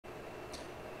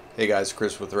Hey guys,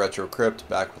 Chris with Retro Crypt,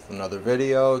 back with another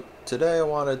video. Today I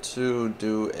wanted to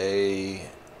do a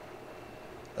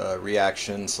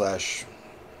reaction slash,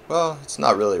 well, it's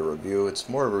not really a review, it's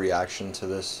more of a reaction to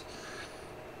this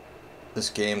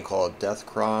game called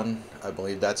Deathchron. I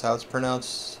believe that's how it's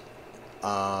pronounced.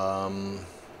 By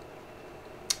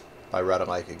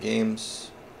Radalaika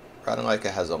Games. Radalaika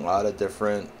has a lot of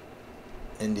different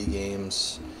indie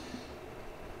games.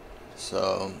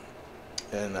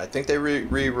 And I think they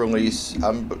re-release.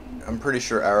 I'm pretty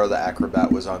sure Arrow the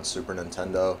Acrobat was on Super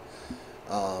Nintendo.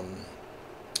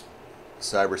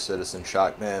 Cyber Citizen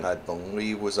Shockman, I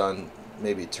believe, was on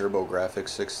maybe TurboGrafx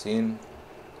 16.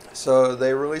 So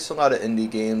they release a lot of indie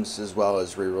games as well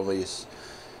as re-release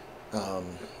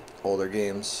older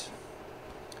games.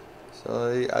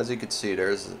 So as you can see,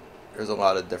 there's a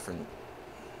lot of different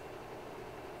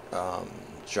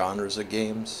genres of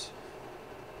games.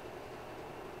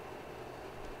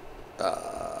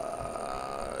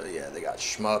 Yeah, they got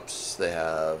shmups, they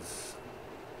have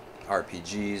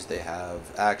RPGs, they have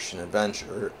action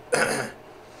adventure.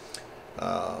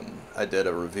 I did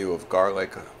a review of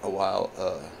Garlic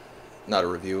not a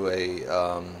review,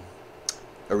 a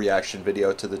reaction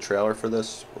video to the trailer for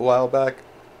this a while back.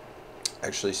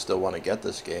 Actually still want to get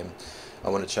this game. I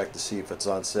want to check to see if it's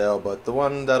on sale, but the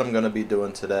one that I'm going to be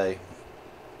doing today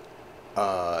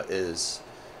is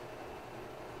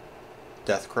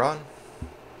Deathchron.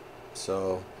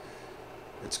 So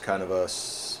it's kind of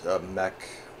a mech.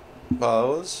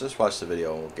 Well, let's just watch the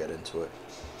video and we'll get into it.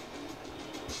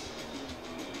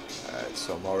 Alright,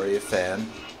 so I'm already a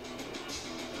fan.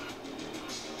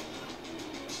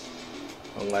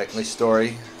 Unlikely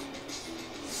story.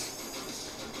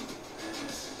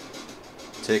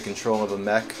 Take control of a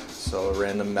mech. So a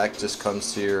random mech just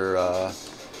comes to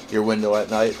your window at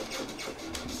night.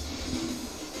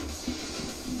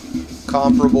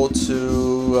 Comparable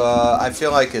to, I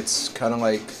feel like it's kind of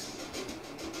like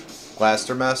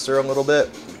Blaster Master a little bit.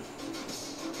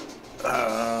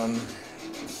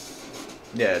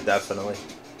 Yeah, definitely.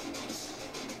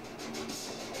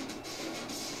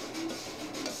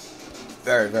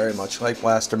 Very, very much like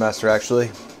Blaster Master, actually.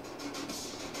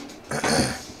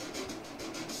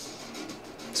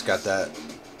 It's got that,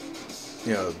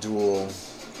 you know, dual,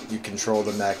 you control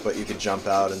the mech, but you can jump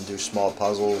out and do small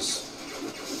puzzles.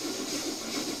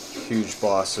 Huge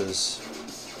bosses.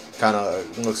 Kind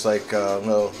of looks like a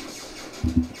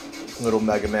little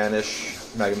Mega Man-ish.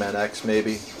 Mega Man X,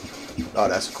 maybe. Oh,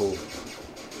 that's cool.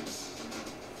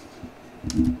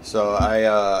 So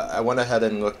I went ahead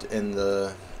and looked in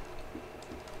the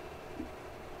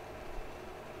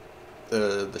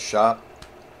shop,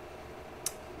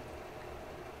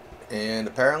 and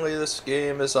apparently this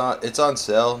game is on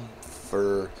sale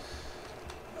for,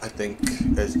 I think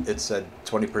it said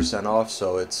 20% off,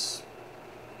 so it's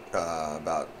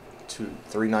about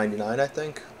 $3.99, I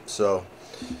think. So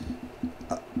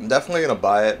I'm definitely gonna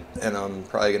buy it, and I'm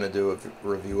probably gonna do a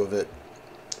review of it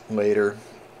later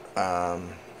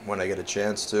when I get a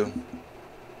chance to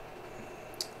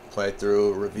play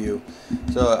through a review.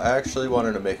 So I actually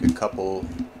wanted to make a couple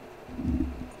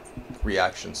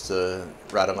reactions to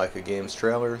Radalaika game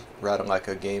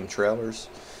trailers.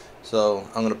 So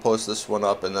I'm gonna post this one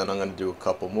up, and then I'm gonna do a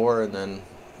couple more, and then,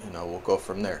 you know, we'll go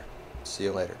from there. See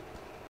you later.